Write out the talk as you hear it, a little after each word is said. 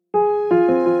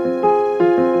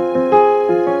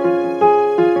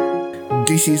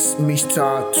This is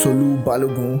Mr. Tolu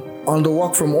Balogun. On the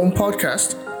Work From Home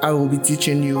podcast, I will be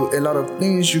teaching you a lot of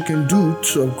things you can do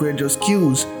to upgrade your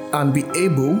skills and be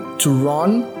able to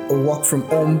run a work from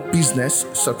home business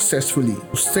successfully.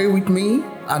 Stay with me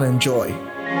and enjoy.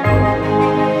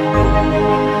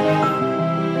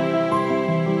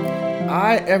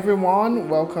 Hi everyone,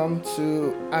 welcome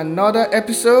to another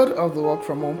episode of the Work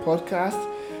From Home podcast.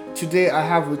 Today I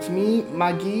have with me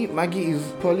Maggie. Maggie is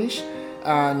Polish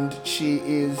and she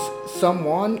is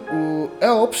someone who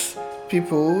helps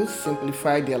people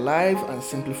simplify their life and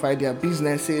simplify their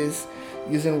businesses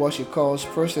using what she calls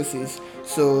processes.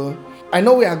 So I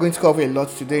know we are going to cover a lot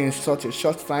today in such a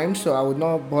short time, so I would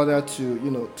not bother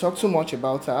to talk too much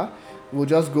about her. We'll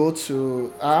just go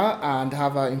to her and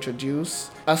have her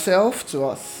introduce herself to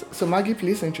us. So Maggie,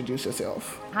 please introduce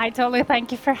yourself. Hi, Tolu.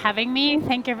 Thank you for having me.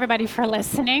 Thank you, everybody, for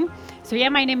listening. So,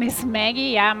 my name is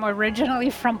Maggie. I'm originally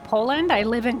from Poland. I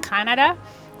live in Canada,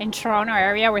 in Toronto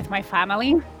area with my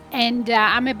family. And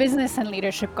I'm a business and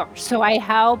leadership coach. So I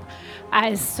help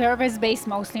as service-based,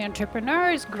 mostly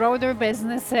entrepreneurs, grow their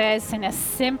businesses in the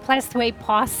simplest way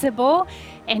possible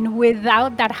and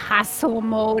without that hassle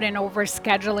mode and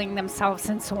overscheduling themselves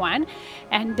and so on.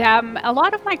 And a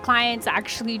lot of my clients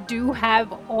actually do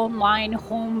have online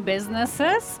home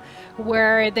businesses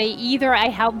where I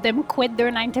help them quit their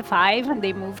 9 to 5 and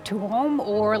they move to home,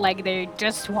 or like they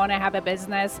just want to have a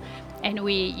business and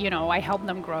I help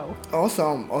them grow.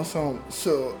 Awesome.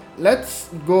 So let's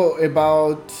go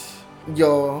about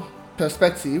your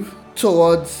perspective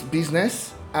towards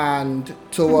business and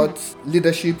towards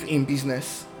leadership in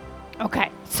business. Okay,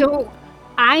 so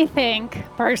I think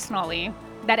personally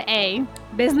that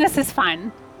business is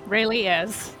fun, really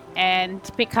is. And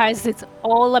because it's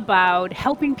all about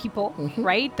helping people,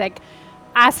 right? Like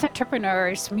as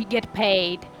entrepreneurs, we get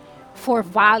paid for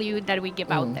value that we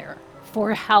give out there,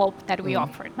 for help that we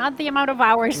offer, not the amount of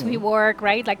hours we work,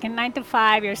 right? Like in 9 to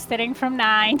 5, you're sitting from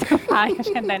 9 to 5,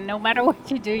 and then no matter what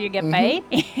you do, you get paid.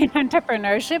 In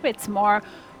entrepreneurship, it's more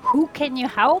who can you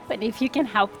help? And if you can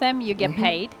help them, you get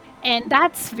paid. And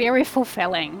that's very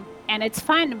fulfilling. And it's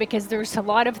fun because there's a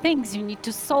lot of things you need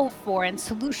to solve for and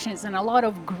solutions and a lot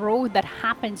of growth that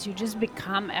happens. You just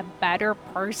become a better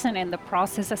person in the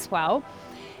process as well.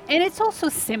 And it's also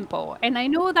simple. And I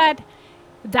know that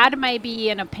might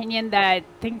be an opinion that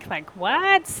think like,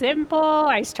 what? Simple?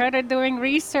 I started doing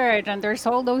research and there's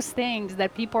all those things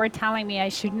that people are telling me I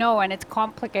should know and it's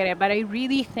complicated. But I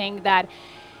really think that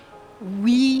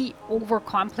we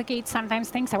overcomplicate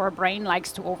sometimes things. Our brain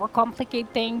likes to overcomplicate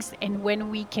things. And when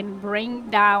we can bring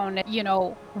down,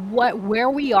 where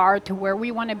we are to where we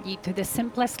want to be to the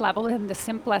simplest level and the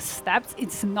simplest steps,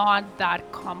 it's not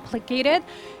that complicated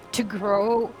to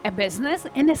grow a business.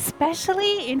 And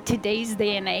especially in today's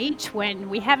day and age when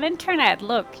we have internet.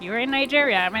 Look, you're in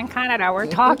Nigeria, I'm in Canada, we're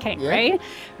talking, right?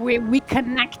 We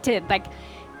connected. Like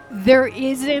there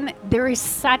is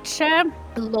such a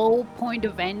low point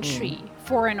of entry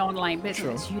for an online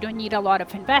business. Sure. You don't need a lot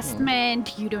of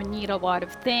investment. You don't need a lot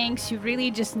of things. You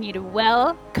really just need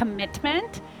a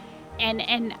commitment and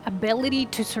an ability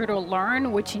to sort of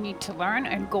learn what you need to learn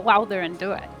and go out there and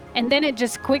do it. And then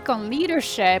just quick on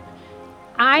leadership,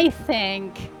 I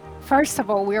think, first of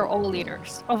all, we're all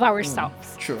leaders of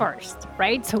ourselves first,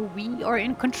 right? So we are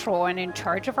in control and in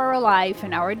charge of our life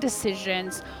and our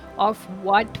decisions of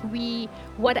what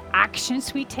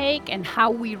actions we take and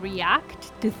how we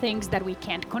react to things that we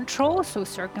can't control. So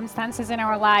circumstances in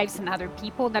our lives and other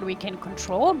people that we can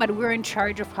control, but we're in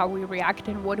charge of how we react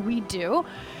and what we do.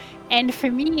 And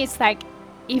for me, it's like,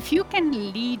 if you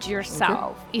can lead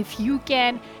yourself, if you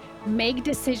can make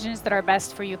decisions that are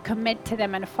best for you, commit to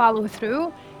them and follow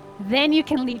through, then you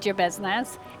can lead your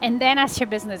business. And then as your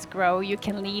business grow, you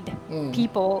can lead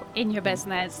people in your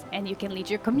business and you can lead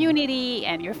your community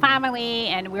and your family.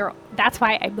 And that's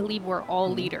why I believe we're all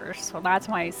leaders. So that's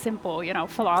my simple,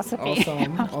 philosophy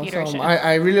of leadership.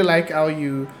 I really like how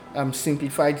you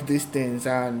simplified these things,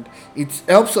 and it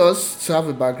helps us to have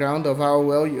a background of how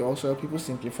well you also help people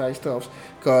simplify stuff,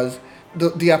 because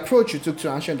the approach you took to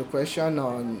answering the question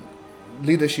on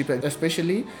leadership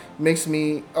especially makes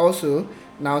me also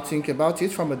now think about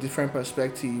it from a different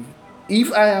perspective.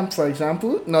 If I am, for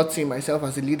example, not seeing myself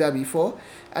as a leader before,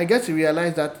 I get to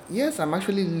realize that yes, I'm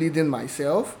actually leading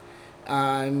myself.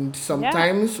 And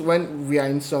sometimes when we are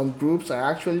in some groups, I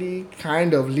actually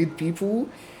kind of lead people,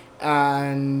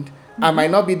 and I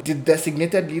might not be the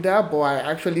designated leader, but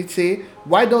I actually say,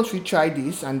 why don't we try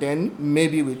this? And then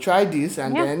maybe we try this,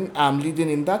 and then I'm leading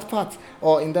in that part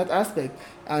or in that aspect.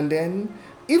 And then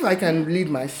if I can lead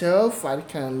myself, I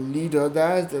can lead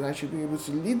others, then I should be able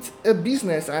to lead a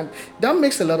business. And that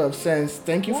makes a lot of sense.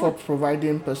 Thank you for Yeah.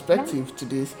 providing Yeah. perspective to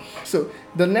this. So,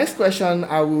 the next question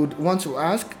I would want to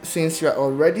ask, since you're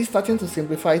already starting to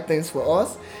simplify things for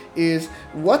us, is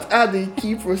what are the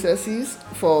key processes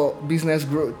for business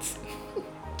growth?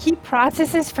 Key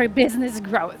processes for business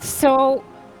growth. So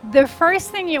the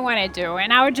first thing you want to do,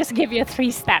 and I would just give you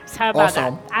 3 steps. How about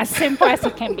that? Awesome. As simple as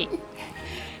it can be.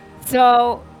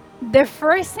 So the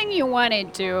first thing you want to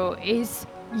do is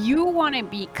you want to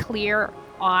be clear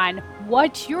on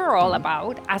what you're all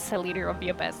about as a leader of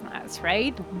your business,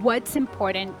 right? What's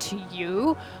important to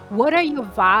you? What are your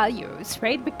values,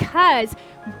 right? Because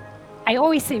I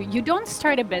always say you don't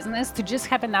start a business to just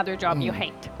have another job you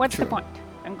hate. What's the True. point?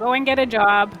 And go and get a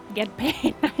job, get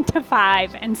paid 9 to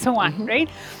 5, and so on, right?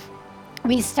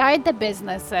 We start the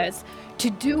businesses to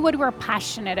do what we're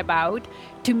passionate about,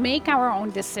 to make our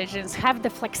own decisions, have the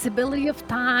flexibility of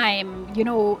time,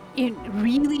 in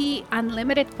really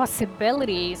unlimited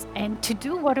possibilities, and to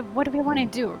do what we want to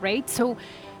do, right? So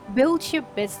build your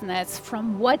business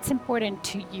from what's important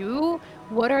to you,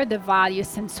 what are the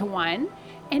values, and so on.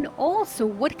 And also,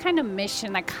 what kind of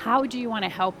mission, like how do you want to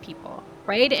help people,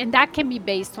 right? And that can be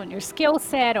based on your skill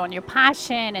set, on your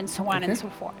passion, and so on and Okay. so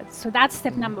forth. So that's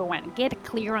step number one. Get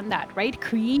clear on that, right?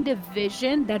 Create a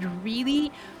vision that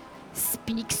really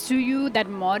speaks to you, that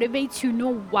motivates you,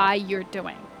 know why you're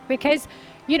doing. Because,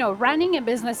 running a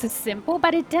business is simple,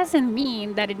 but it doesn't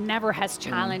mean that it never has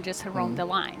challenges around the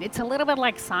line. It's a little bit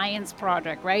like science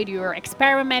project, right? You're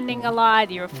experimenting a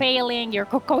lot, you're failing, your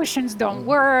concoctions don't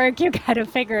work, you got to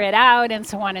figure it out, and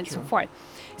so on and so forth.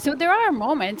 So there are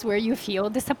moments where you feel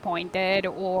disappointed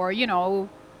or,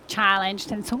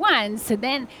 challenged and so on. So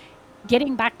then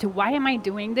getting back to why am I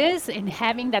doing this and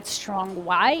having that strong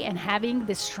why and having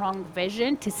the strong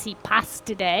vision to see past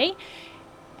today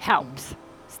helps.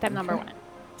 Step number Okay. one.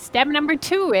 Step number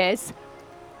two is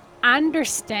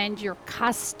understand your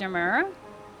customer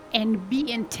and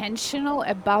be intentional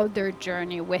about their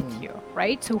journey with you,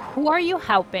 right? So who are you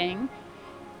helping?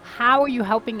 How are you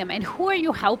helping them? And who are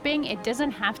you helping? It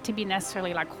doesn't have to be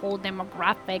necessarily like whole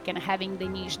demographic and having the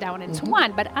niche down and so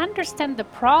on, but understand the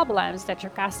problems that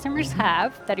your customers have,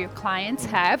 that your clients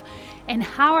have, and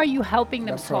how are you helping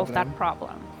them That solve that problem.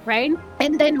 problem, right?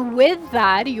 And then with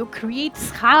that, you create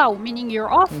how, meaning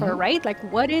your offer, right? Like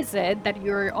what is it that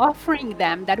you're offering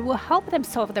them that will help them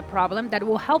solve the problem, that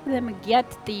will help them get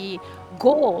the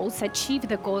goals, achieve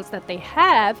the goals that they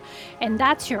have, and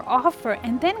that's your offer.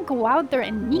 And then go out there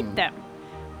and meet them.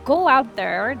 Go out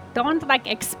there. Don't like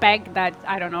expect that,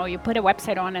 I don't know, you put a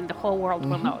website on and the whole world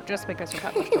will know just because you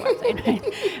published a website.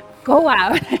 Right? Go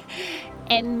out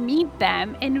and meet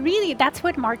them. And really, that's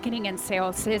what marketing and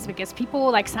sales is, because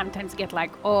people like sometimes get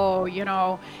like, oh,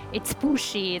 it's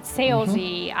pushy, it's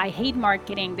salesy, I hate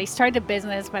marketing. They start a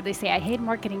business, but they say, I hate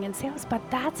marketing and sales. But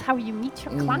that's how you meet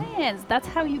your clients. That's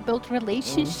how you build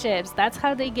relationships. That's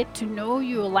how they get to know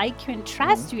you, like you, and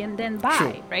trust you, and then buy,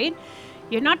 True. right?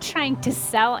 You're not trying to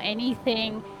sell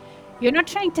anything. You're not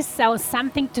trying to sell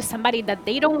something to somebody that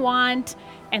they don't want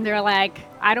and they're like,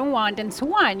 I don't want, and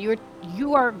so on.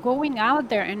 You are going out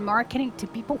there and marketing to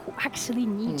people who actually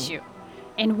need you.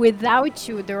 And without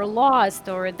you, they're lost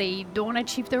or they don't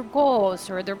achieve their goals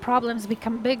or their problems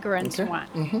become bigger and so Okay.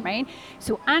 on, right?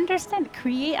 So understand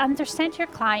your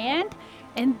client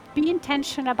and be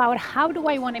intentional about how do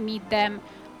I want to meet them?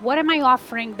 What am I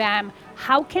offering them?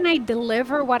 How can I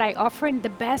deliver what I offer in the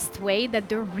best way that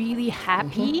they're really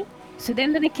happy? So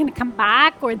then they can come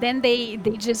back, or then they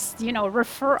just,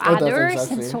 refer Oh, that's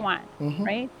others and exactly. so on,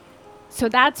 right? So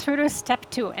that's sort of step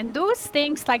two. And those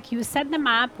things, like you set them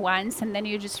up once and then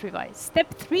you just revise.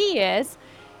 Step three is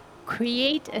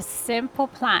create a simple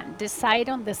plan. Decide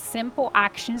on the simple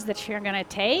actions that you're going to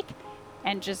take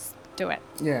and just do it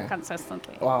Yeah.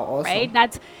 consistently. Wow, awesome. Right?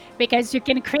 That's because you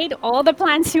can create all the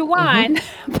plans you want,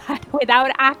 but without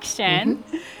action,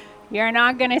 you're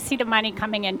not going to see the money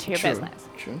coming into your True. business.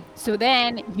 True. So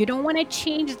then you don't want to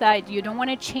change that. You don't want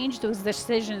to change those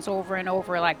decisions over and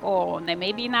over, like, oh, then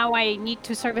maybe now I need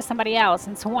to service somebody else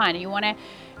and so on. You want to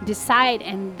decide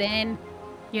and then,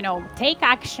 take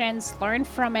actions, learn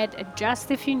from it,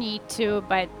 adjust if you need to,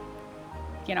 but,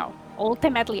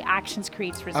 ultimately actions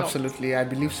creates results. Absolutely. I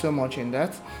believe so much in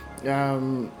that.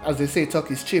 As they say,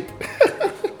 talk is cheap.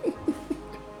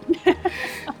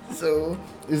 So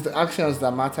it's the actions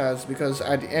that matters, because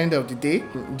at the end of the day,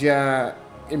 there are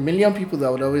a million people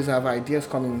that would always have ideas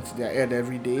coming into their head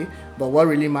every day, but what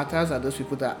really matters are those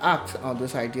people that act on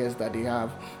those ideas that they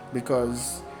have,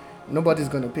 because nobody's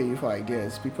going to pay you for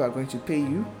ideas. People are going to pay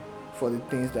you for the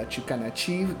things that you can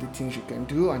achieve, the things you can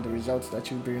do, and the results that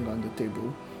you bring on the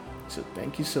table. So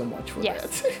thank you so much for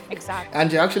Yes, that. exactly.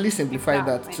 And you actually simplified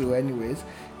that Exactly. too, anyways.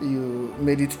 You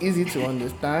made it easy to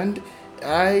understand.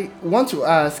 I want to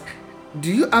ask,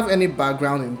 do you have any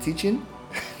background in teaching?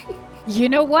 You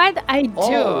know what? I do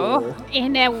Oh,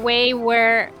 in a way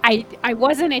where I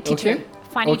wasn't a teacher. okay.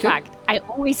 Funny Okay. fact, I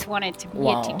always wanted to be a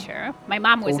Wow. teacher. My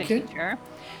mom was a Okay. teacher.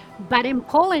 But in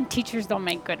Poland, teachers don't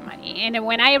make good money. And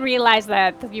when I realized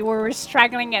that you were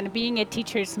struggling and being a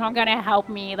teacher is not going to help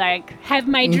me like have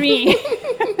my dream,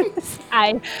 I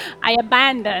I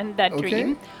abandoned that Okay. dream.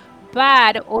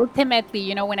 But ultimately,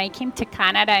 when I came to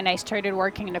Canada and I started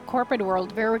working in the corporate world,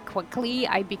 very quickly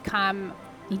I become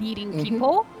leading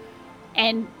people.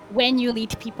 And when you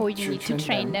lead people, you To need to train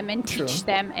train them. them and True. teach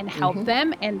them and help them.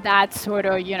 And that's sort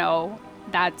of,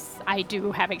 I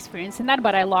do have experience in that,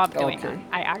 but I love doing that. Okay.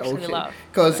 I actually Okay. love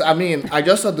Because, doing I that. mean, I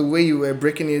just saw the way you were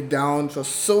breaking it down. It was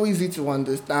so easy to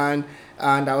understand.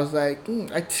 And I was like,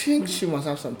 I think she must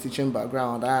have some teaching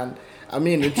background. And, I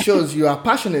mean, it shows you are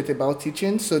passionate about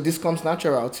teaching. So this comes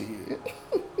natural to you.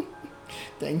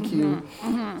 Thank you.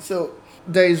 So,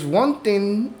 there is one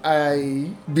thing I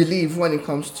believe when it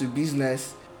comes to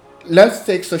business. Let's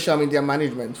take social media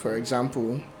management, for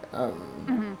example.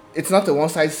 It's not a one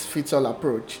size fits all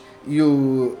approach.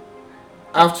 You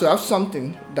have to have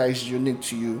something that is unique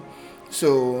to you.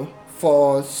 So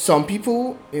for some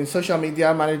people in social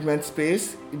media management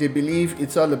space, they believe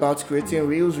it's all about creating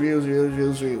reels,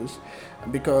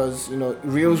 because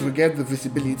reels will get the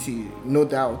visibility, no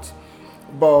doubt.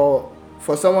 But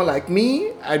for someone like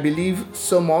me, I believe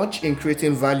so much in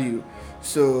creating value.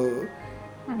 So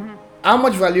how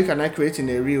much value can I create in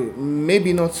a reel?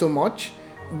 Maybe not so much.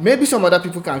 Maybe some other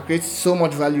people can create so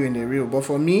much value in a reel, but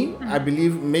for me, I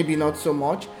believe maybe not so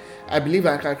much. I believe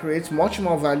I can create much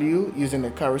more value using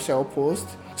a carousel post.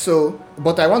 So,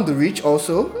 but I want the reach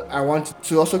also. I want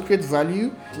to also create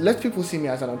value. Let people see me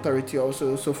as an authority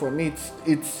also. So for me,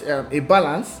 it's a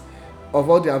balance of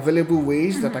all the available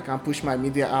ways that I can push my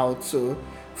media out. So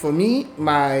for me,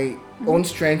 my own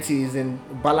strength is in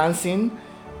balancing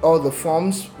all the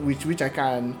forms with which I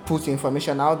can put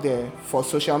information out there for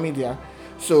social media.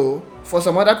 So for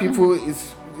some other people,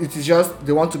 it is just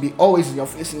they want to be always in your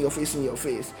face, in your face, in your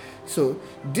face. So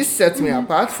this sets me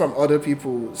apart from other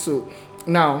people. So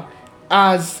now,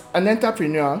 as an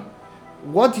entrepreneur,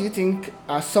 what do you think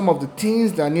are some of the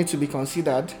things that need to be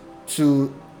considered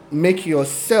to make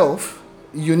yourself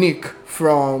unique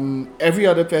from every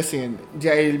other person?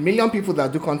 There are a million people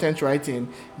that do content writing.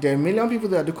 There are a million people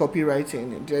that do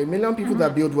copywriting. There are a million people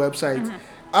that build websites.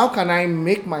 How can I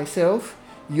make myself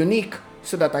unique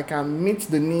so that I can meet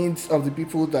the needs of the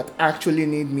people that actually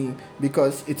need me?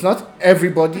 Because it's not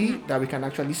everybody that we can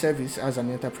actually service as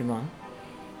an entrepreneur.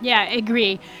 Yeah,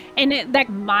 agree. And like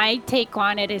my take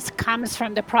on it is comes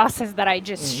from the process that I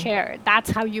just shared. That's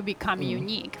how you become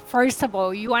unique. First of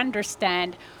all, you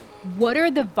understand what are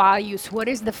the values, what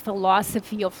is the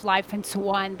philosophy of life and so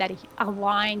on that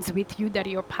aligns with you that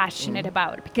you're passionate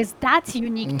about because that's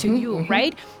unique to you,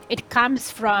 right? It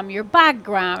comes from your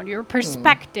background, your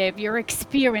perspective, your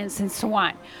experience and so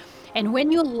on. And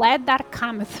when you let that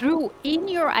come through in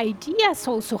your ideas,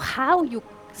 also how you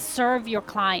serve your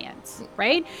clients,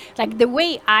 right? Like the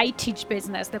way I teach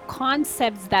business, the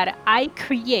concepts that I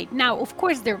create. Now, of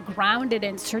course, they're grounded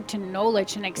in certain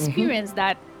knowledge and experience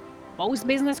that most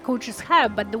business coaches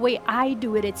have, but the way I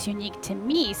do it, it's unique to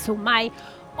me. So my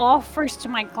offers to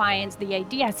my clients, the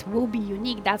ideas will be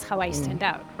unique. That's how I stand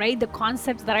out, right? The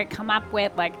concepts that I come up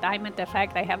with, like diamond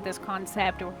effect, I have this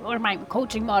concept, or my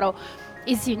coaching model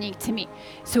is unique to me.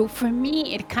 So for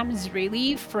me, it comes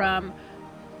really from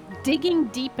digging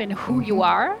deep in who you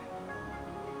are,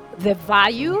 the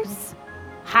values,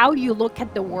 how you look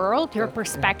at the world, your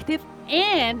perspective,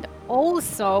 and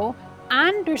also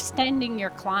understanding your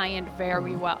client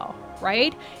very well,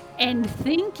 right? And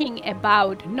thinking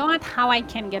about not how I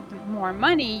can get more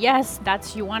money. Yes,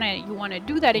 that's you wanna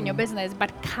do that in your business, but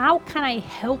how can I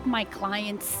help my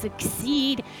clients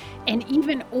succeed and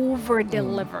even over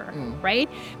deliver, right?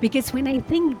 Because when I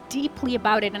think deeply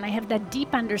about it and I have that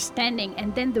deep understanding,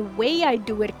 and then the way I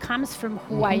do it comes from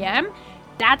who I am,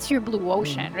 that's your blue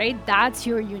ocean, right? That's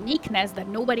your uniqueness that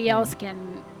nobody else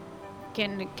can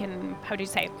how do you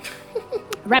say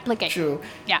replicate. True.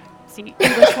 Yeah, see,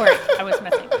 English word I was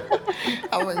missing.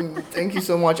 I mean, thank you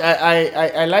so much.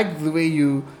 I like the way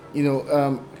you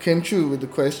came through with the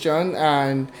question,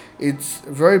 and it's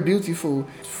very beautiful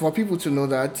for people to know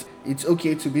that it's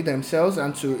okay to be themselves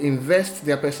and to invest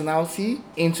their personality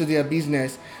into their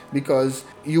business, because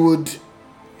you would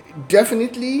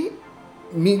definitely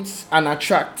meet and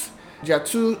attract. There are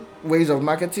two ways of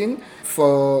marketing.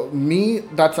 For me,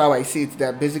 that's how I see it. There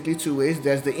are basically two ways.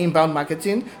 There's the inbound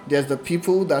marketing. There's the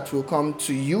people that will come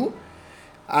to you,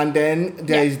 and then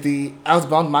there Yeah. is the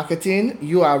outbound marketing.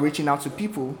 You are reaching out to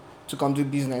people to come do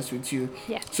business with you.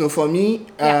 Yeah. So for me,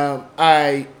 Yeah.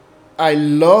 I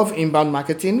love inbound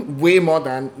marketing way more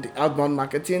than the outbound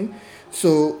marketing.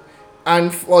 So,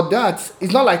 and for that,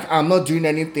 it's not like I'm not doing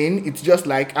anything. It's just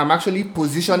like I'm actually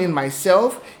positioning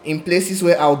myself in places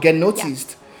where I'll get Yeah.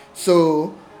 noticed.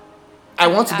 So I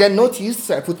want to get Exactly. noticed,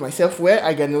 so I put myself where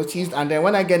I get noticed, and then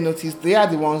when I get noticed, they are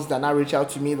the ones that now reach out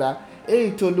to me that,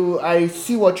 hey Tolu, I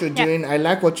see what you're Yeah. doing, I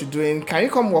like what you're doing, can you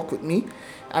come work with me?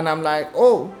 And I'm like,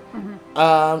 oh,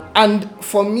 Mm-hmm. and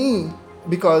for me,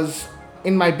 because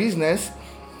in my business,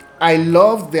 I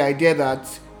love the idea that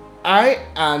I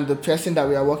and the person that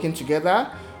we are working together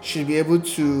should be able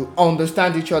to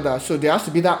understand each other. So there has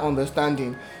to be that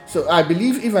understanding. So I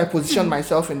believe if I position Mm-hmm.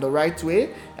 myself in the right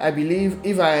way, I believe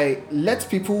if I let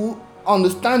people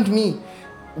understand me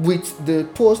with the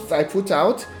posts I put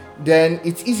out, then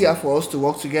it's easier for us to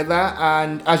work together.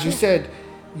 And as you Yeah. said,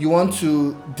 you want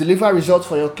to deliver results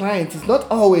for your clients. It's not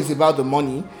always about the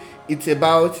money. It's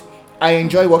about, I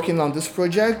enjoy working on this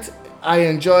project. I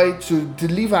enjoy to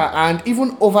deliver and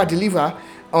even over deliver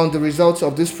on the results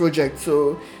of this project.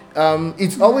 So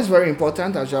it's always very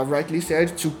important, as you have rightly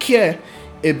said, to care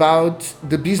about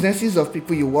the businesses of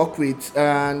people you work with.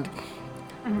 And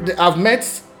Mm-hmm. I've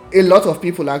met a lot of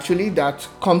people actually that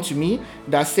come to me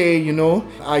that say,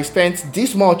 I spent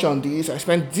this much on this, I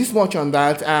spent this much on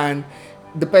that, and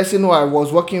the person who I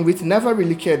was working with never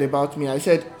really cared about me. I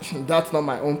said, that's not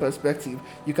my own perspective.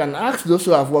 You can ask those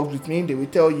who have worked with me, they will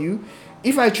tell you,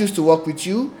 if I choose to work with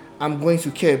you, I'm going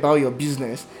to care about your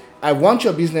business. I want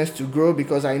your business to grow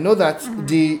because I know that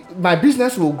Mm-hmm. my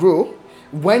business will grow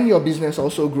when your business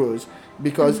also grows.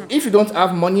 Because Mm-hmm. if you don't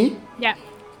have money Yeah.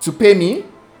 to pay me,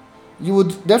 you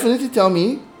would definitely tell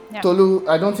me, Yeah. Tolu,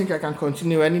 I don't think I can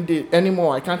continue any day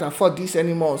anymore. I can't afford this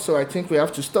anymore, so I think we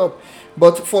have to stop.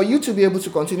 But for you to be able to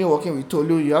continue working with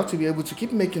Tolu, you have to be able to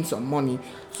keep making some money.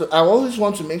 So I always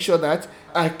want to make sure that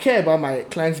I care about my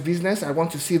client's business. I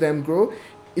want to see them grow.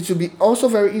 It will be also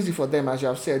very easy for them, as you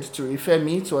have said, to refer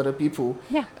me to other people.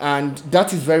 Yeah. And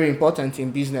that is very important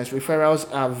in business. Referrals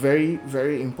are very,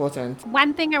 very important.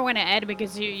 One thing I want to add,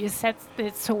 because you said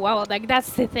it so well, like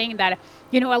that's the thing that,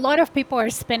 a lot of people are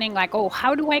spinning like, oh,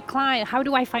 how do I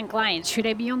find clients? Should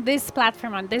I be on this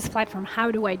platform?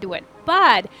 How do I do it?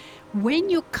 But when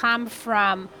you come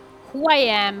from who I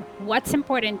am, what's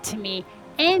important to me,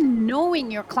 and knowing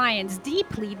your clients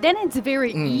deeply, then it's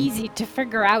very easy to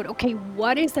figure out, okay,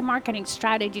 what is the marketing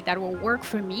strategy that will work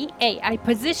for me? I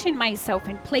position myself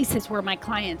in places where my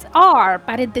clients are,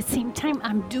 but at the same time,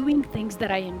 I'm doing things that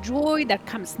I enjoy, that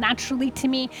comes naturally to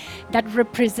me, that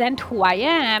represent who I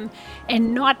am,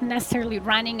 and not necessarily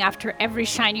running after every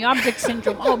shiny object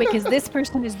syndrome. Oh, because this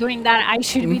person is doing that, I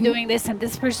should be doing this, and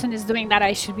this person is doing that,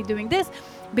 I should be doing this.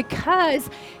 Because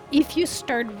if you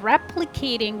start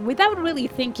replicating without really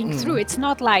thinking through, it's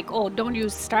not like, oh, don't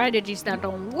use strategies that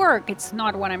don't work. It's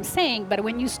not what I'm saying. But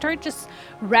when you start just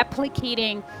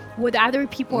replicating what other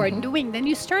people are doing, then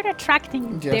you start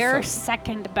attracting Yes, their sir.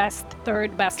 second best,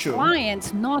 third best True.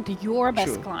 clients, not your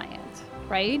best True. clients,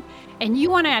 right? And you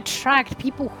want to attract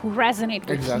people who resonate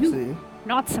with Exactly. you,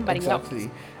 not somebody else.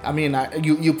 Exactly. I mean,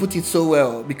 you put it so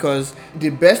well, because the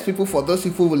best people, for those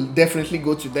people, will definitely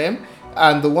go to them,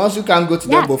 and the ones who can't go to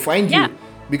them Yeah. will find Yeah. you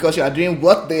because you are doing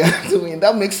what they are doing.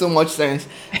 That makes so much sense.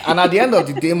 And at the end of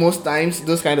the day, most times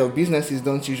those kind of businesses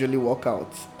don't usually work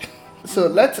out. So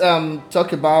let's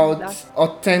talk about Exactly.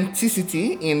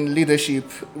 authenticity in leadership.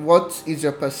 What is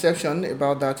your perception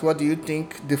about that? What do you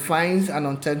think defines an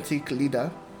authentic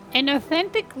leader? An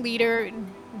authentic leader,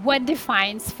 what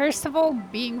defines, first of all,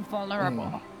 being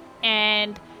vulnerable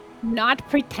and not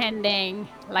pretending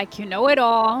like you know it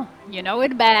all, you know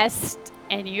it best,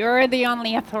 and you're the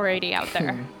only authority out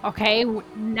there. Okay?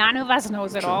 None of us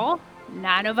knows it True. all.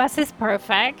 None of us is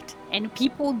perfect, and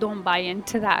people don't buy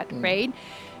into that, right?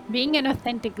 Being an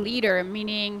authentic leader,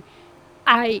 meaning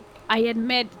I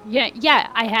admit, yeah,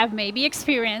 I have maybe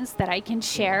experience that I can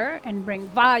share and bring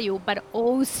value, but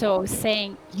also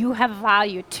saying you have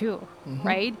value too,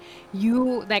 right?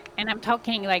 You like, and I'm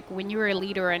talking like when you're a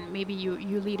leader and maybe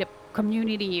you lead a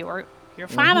community or your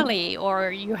family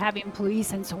or you have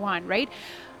employees and so on, right?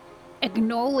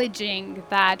 Acknowledging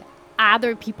that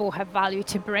other people have value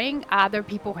to bring, other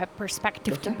people have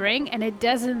perspective to Okay. bring, and it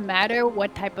doesn't matter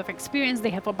what type of experience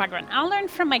they have or background. I learn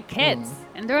from my kids,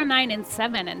 and they're 9 and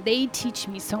 7, and they teach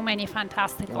me so many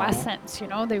fantastic lessons.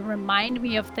 They remind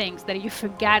me of things that you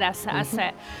forget as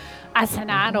an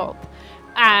adult.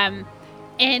 Um,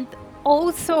 And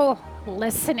also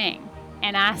listening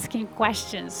and asking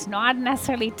questions, not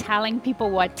necessarily telling people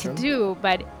what to Okay. do,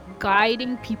 but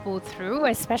guiding people through,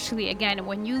 especially again,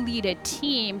 when you lead a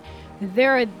team,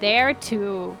 they're there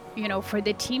to, for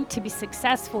the team to be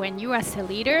successful. And you as a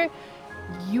leader,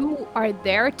 you are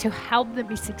there to help them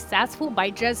be successful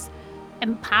by just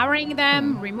empowering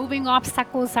them, removing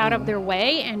obstacles out of their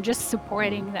way, and just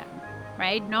supporting them,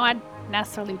 right? Not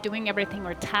necessarily doing everything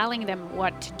or telling them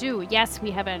what to do. Yes,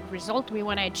 we have a result we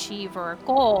want to achieve or a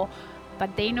goal,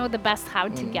 but they know the best how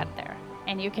to get there.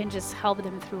 And you can just help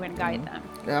them through and guide them.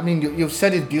 I mean, you've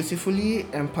said it beautifully,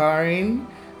 empowering,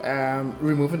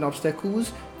 removing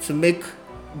obstacles to make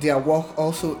their work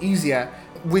also easier.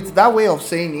 With that way of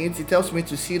saying it, it helps me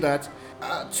to see that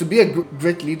to be a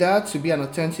great leader, to be an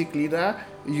authentic leader,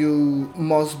 you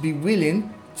must be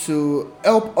willing to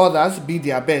help others be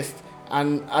their best.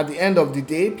 And at the end of the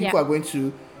day, Yeah. people are going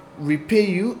to repay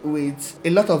you with a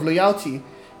lot of loyalty,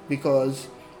 because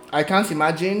I can't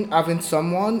imagine having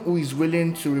someone who is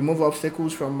willing to remove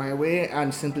obstacles from my way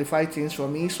and simplify things for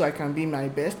me so I can be my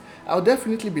best. I'll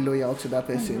definitely be loyal to that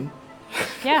person.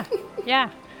 Yeah, yeah,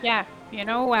 yeah.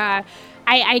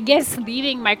 I guess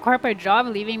leaving my corporate job,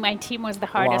 leaving my team was the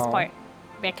hardest Wow. part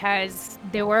because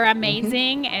they were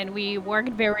amazing and we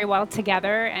worked very well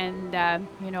together. And,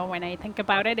 when I think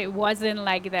about it, it wasn't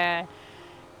like the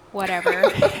whatever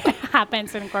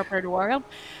happens in corporate world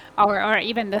or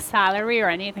even the salary or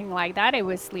anything like that. It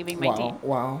was leaving my team,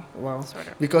 Wow, wow, wow. sort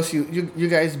of. Because you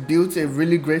guys built a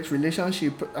really great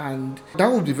relationship, and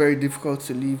that would be very difficult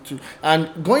to leave to. And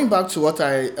going back to what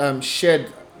I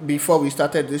shared before we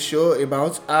started this show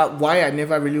about why I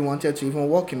never really wanted to even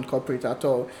work in corporate at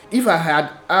all. If I had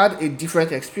had a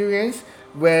different experience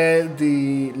where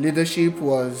the leadership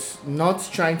was not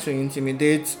trying to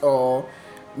intimidate or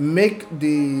make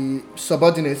the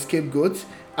subordinate scapegoat,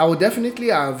 I would definitely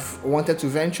have wanted to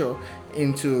venture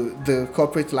into the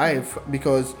corporate life,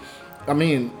 because I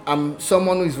mean, I'm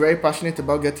someone who is very passionate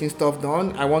about getting stuff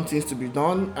done. I want things to be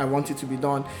done. I want it to be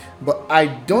done. But I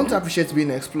don't appreciate being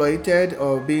exploited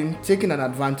or being taken an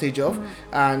advantage of.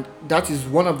 And that is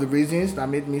one of the reasons that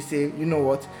made me say, you know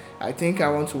what, I think I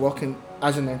want to work in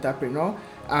as an entrepreneur.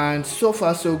 And so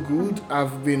far, so good.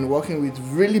 I've been working with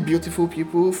really beautiful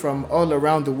people from all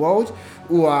around the world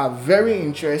who are very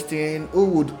interesting, who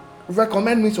would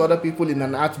recommend me to other people in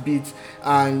an heartbeat.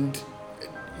 And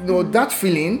that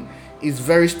feeling is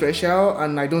very special,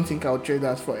 and I don't think I'll trade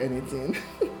that for anything.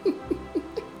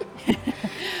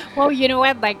 Well, you know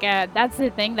what? Like, that's the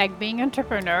thing. Like, being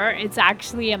entrepreneur, it's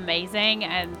actually amazing,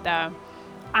 and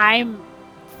I'm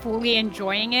fully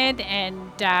enjoying it.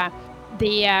 And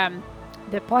the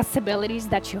the possibilities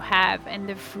that you have and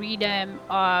the freedom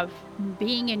of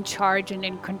being in charge and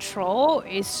in control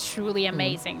is truly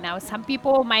amazing. Now, some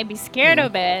people might be scared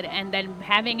of it, and then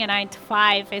having a 9 to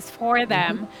 5 is for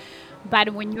them.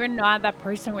 But when you're not that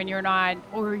person, when you're not,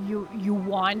 or you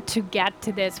want to get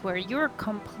to this where you're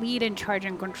complete in charge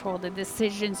and control the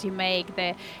decisions you make,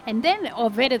 and then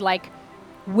of it, like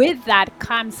with that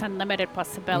comes unlimited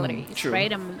possibilities, True.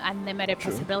 right? Unlimited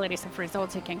True. possibilities of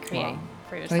results you can create Wow.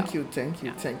 for Thank yourself. you, thank you,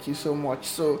 Yeah. thank you so much.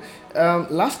 So,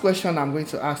 last question I'm going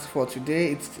to ask for today.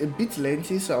 It's a bit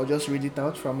lengthy, so I'll just read it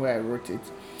out from where I wrote it.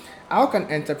 How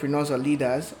can entrepreneurs or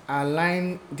leaders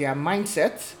align their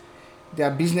mindset, their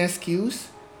business skills,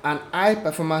 and high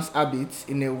performance habits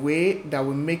in a way that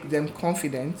will make them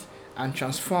confident and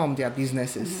transform their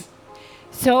businesses?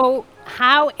 So,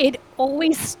 how it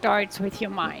always starts with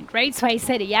your mind, right? So, I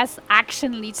said, yes,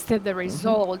 action leads to the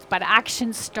result, but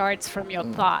action starts from your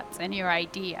thoughts and your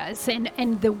ideas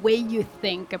and the way you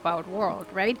think about world,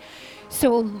 right?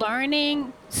 So,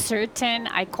 learning certain,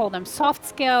 I call them soft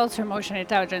skills or emotional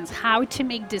intelligence, how to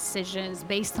make decisions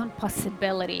based on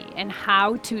possibility and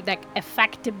how to like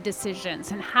effective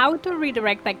decisions and how to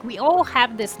redirect. Like we all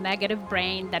have this negative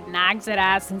brain that nags at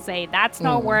us and say, that's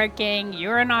not working,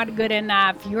 you're not good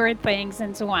enough, your things,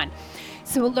 and so on.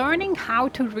 So learning how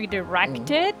to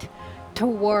redirect it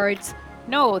towards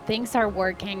no, things are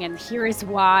working and here is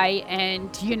why. And,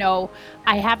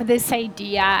 I have this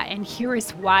idea and here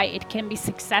is why it can be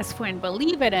successful and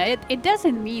believe in it. It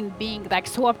doesn't mean being like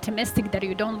so optimistic that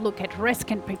you don't look at risk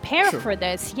and prepare Sure. for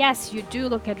this. Yes, you do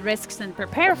look at risks and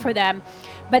prepare for them,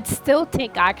 but still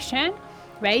take action,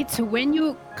 right? So when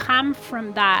you come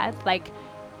from that, like,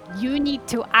 you need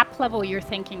to up level your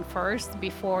thinking first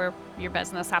before your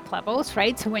business up levels,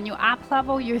 right? So when you up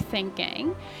level your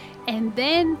thinking, and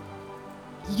then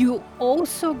you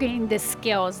also gain the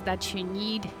skills that you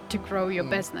need to grow your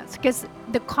business. Because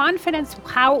the confidence,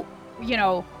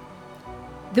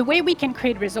 the way we can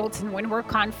create results, and when we're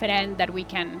confident that we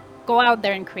can go out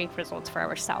there and create results for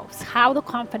ourselves. How the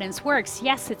confidence works,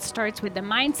 yes, it starts with the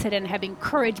mindset and having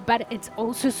courage, but it's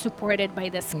also supported by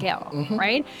the skill,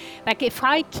 right? Like if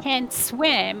I can't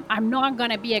swim, I'm not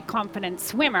going to be a confident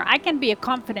swimmer. I can be a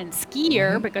confident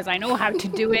skier because I know how to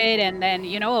do it, and then,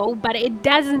 but it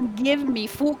doesn't give me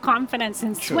full confidence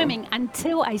in True. swimming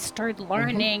until I start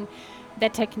learning the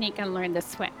technique and learn to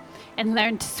swim,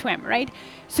 right?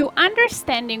 So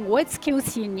understanding what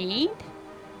skills you need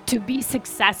to be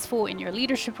successful in your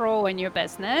leadership role in your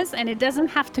business, and it doesn't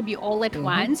have to be all at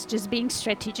once, just being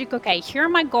strategic. Okay, here are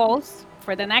my goals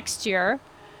for the next year,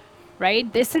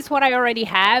 right? This is what I already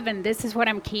have, and this is what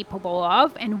I'm capable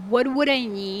of, and what would I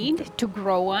need to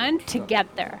grow on to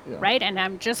get there, Yeah. right? And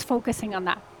I'm just focusing on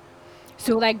that.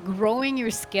 So like growing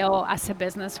your skill as a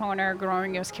business owner,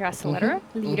 growing your skill as a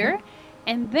leader,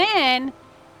 and then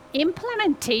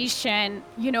implementation,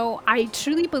 I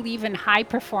truly believe in high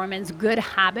performance, good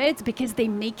habits because they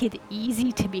make it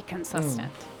easy to be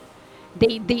consistent.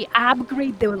 They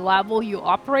upgrade the level you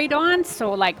operate on.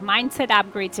 So like mindset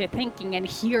upgrades your thinking, and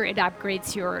here it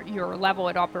upgrades your level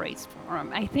it operates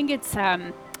from. I think it's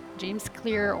James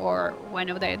Clear or one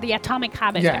of the Atomic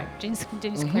Habits Yeah. guy, James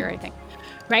Clear, I think,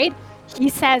 right? He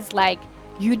says like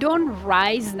you don't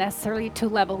rise necessarily to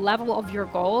level of your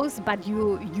goals, but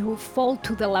you fall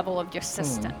to the level of your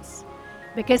systems.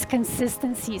 Because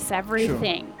consistency is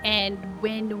everything. And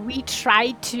when we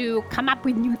try to come up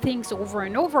with new things over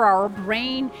and over, our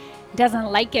brain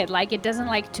doesn't like it. Like it doesn't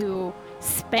like to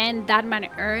spend that much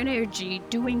energy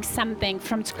doing something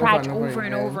from scratch over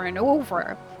and over and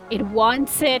over. It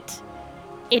wants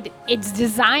it's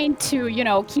designed to,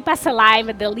 keep us alive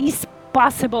at the least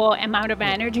possible amount of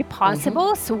energy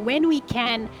possible. So when we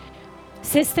can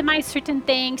systemize certain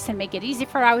things and make it easy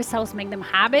for ourselves, make them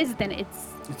habits, then it's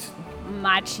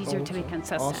much easier to be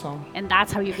consistent. Awesome. And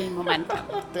that's how you gain momentum.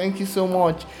 Thank you so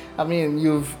much. I mean,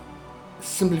 you've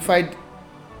simplified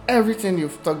everything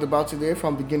you've talked about today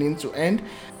from beginning to end.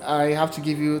 I have to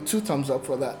give you 2 thumbs up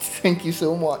for that. Thank you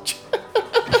so much.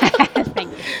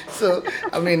 Thank you. So,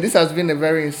 I mean, this has been a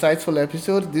very insightful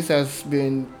episode. This has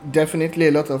been definitely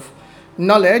a lot of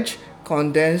knowledge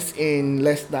condensed in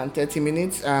less than 30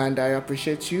 minutes, and I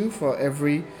appreciate you for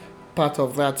every part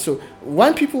of that. So,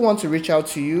 when people want to reach out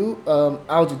to you,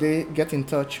 how do they get in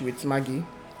touch with Maggie?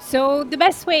 So the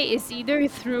best way is either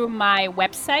through my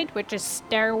website, which is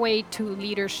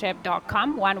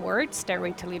stairwaytoleadership.com, one word,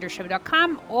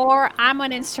 stairwaytoleadership.com, or I'm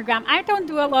on Instagram. I don't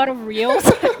do a lot of reels,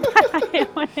 but I am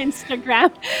on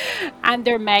Instagram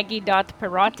under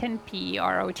Maggie.Perotin,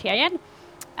 Perotin,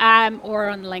 or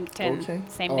on LinkedIn,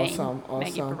 same name,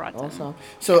 Maggie Perotin. Awesome.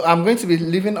 So I'm going to be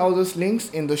leaving all those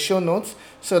links in the show notes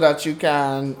so that you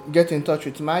can get in touch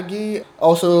with Maggie.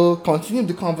 Also, continue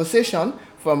the conversation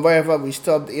from wherever we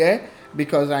stopped here,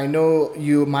 because I know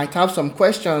you might have some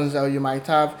questions or you might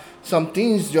have some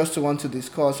things just to want to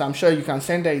discuss. I'm sure you can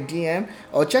send her a DM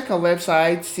or check her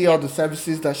website, see all the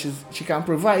services that she can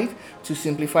provide to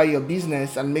simplify your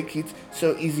business and make it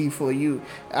so easy for you.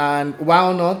 And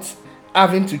while not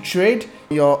having to trade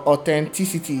your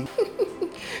authenticity.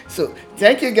 So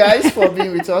thank you guys for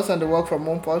being with us on the Work From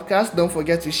Home podcast. Don't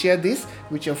forget to share this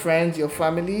with your friends, your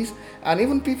families, and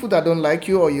even people that don't like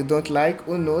you or you don't like.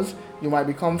 Who knows, you might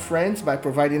become friends by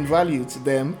providing value to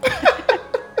them.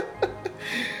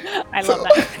 I love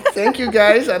that. Thank you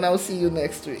guys, and I'll see you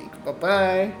next week.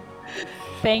 Bye-bye.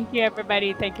 Thank you,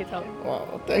 everybody. Thank you so much.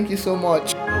 Wow, thank you so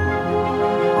much.